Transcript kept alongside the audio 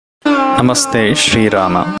Namaste Sri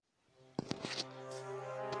Rama.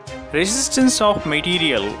 Resistance of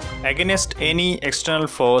material against any external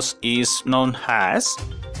force is known as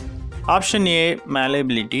option A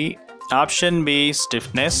malleability, option B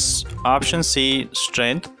stiffness, option C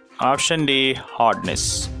strength, option D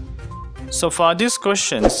hardness. So for these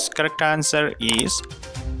questions, correct answer is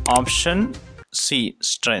option C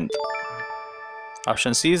strength.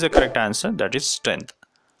 Option C is the correct answer, that is strength.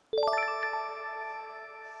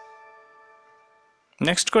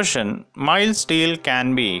 Next question, mild steel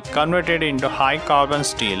can be converted into high carbon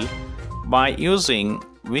steel by using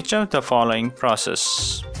which of the following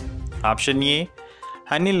process? Option A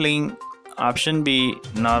annealing, option B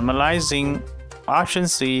normalizing, option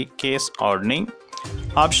C case hardening,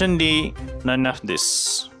 option D none of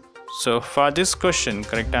this. So for this question,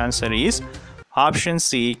 correct answer is option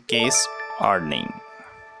C case hardening.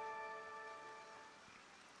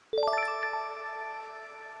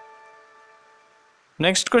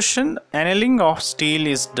 Next question, annealing of steel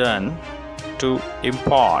is done to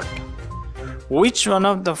impart which one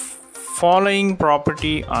of the following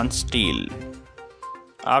property on steel?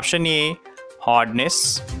 Option A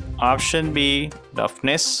hardness, option B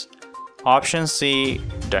toughness, option C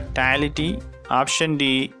ductility, option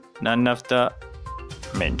D none of the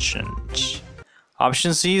mentioned.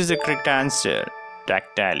 Option C is the correct answer,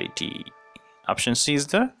 ductility. Option C is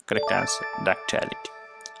the correct answer, ductility.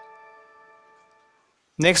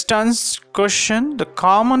 Next question, the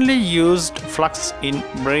commonly used flux in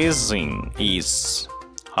brazing is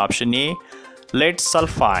option A lead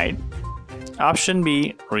sulphide, option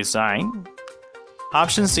B resin,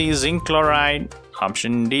 option C zinc chloride,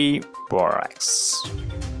 option D borax.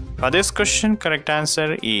 For this question, correct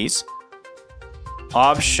answer is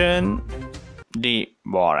option D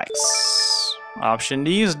borax. Option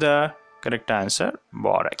D is the correct answer,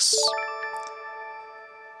 borax.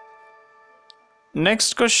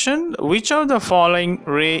 Next question, which of the following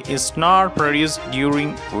ray is not produced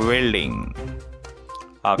during welding?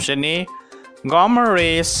 Option A gamma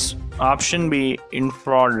rays, option B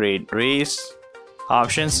infrared rays,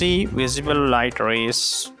 option C visible light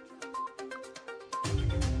rays,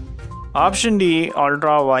 option D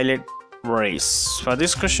ultraviolet rays. For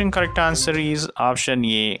this question, correct answer is option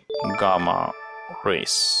A gamma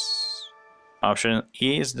rays. Option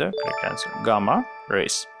A is the correct answer, gamma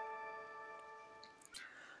rays.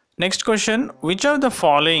 Next question, which of the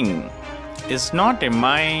following is not a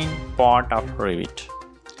main part of rivet?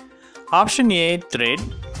 Option A thread,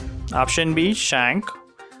 option B shank,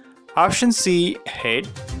 option C head,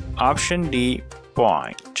 option D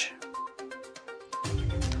point.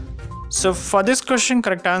 So for this question,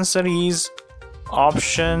 correct answer is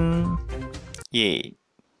option A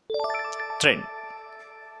thread.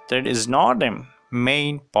 Thread is not a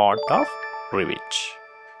main part of rivet.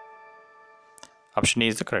 Option A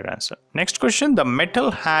is the correct answer. Next question, the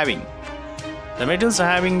metals having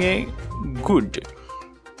a good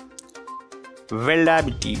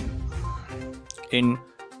weldability in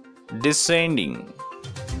descending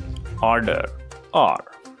order are.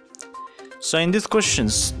 So in these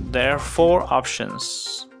questions, there are 4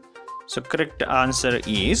 options. So correct answer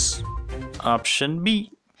is option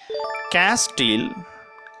B cast steel,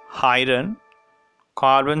 iron,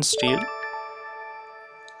 carbon steel,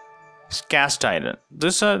 cast iron.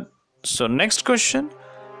 So next question,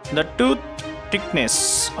 the tooth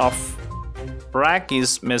thickness of rack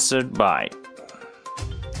is measured by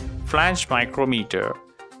Flange micrometer,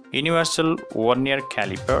 universal vernier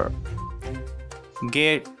caliper,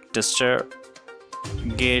 gauge tester,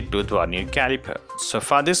 gauge tooth vernier caliper. So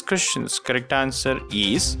for this question, correct answer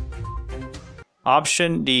is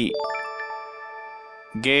option D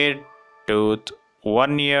gauge tooth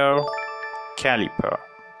vernier caliper.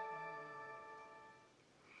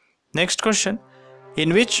 Next question,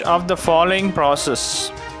 in which of the following process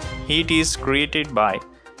heat is created by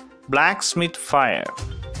blacksmith fire?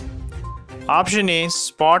 Option A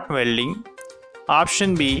spot welding,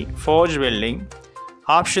 option B forge welding,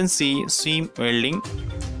 option C seam welding,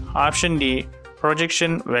 option D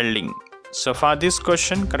projection welding. So for this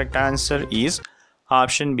question, correct answer is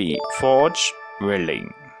option B forge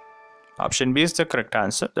welding. Option B is the correct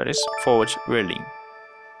answer, that is forge welding.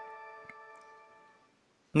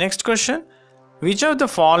 Next question, which of the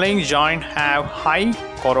following joint have high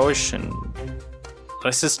corrosion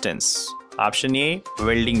resistance? Option A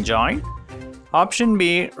welding joint, option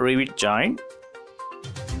B rivet joint,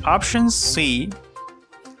 option C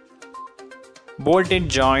bolted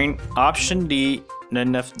joint, option D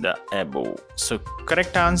none of the above. So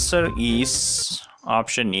correct answer is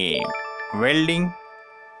option A welding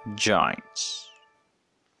joints.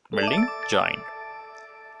 Welding joint.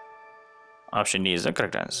 Option D is the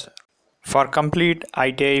correct answer. For complete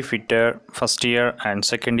ITI Fitter first year and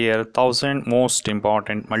second year 1000 most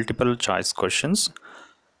important multiple choice questions,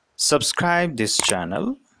 subscribe this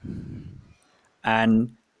channel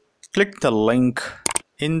and click the link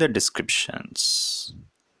in the descriptions.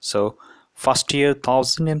 So first year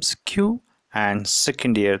 1000 MCQ and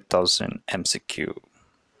second year 1000 MCQ.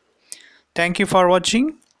 Thank you for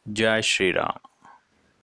watching. Jai Shri Ram.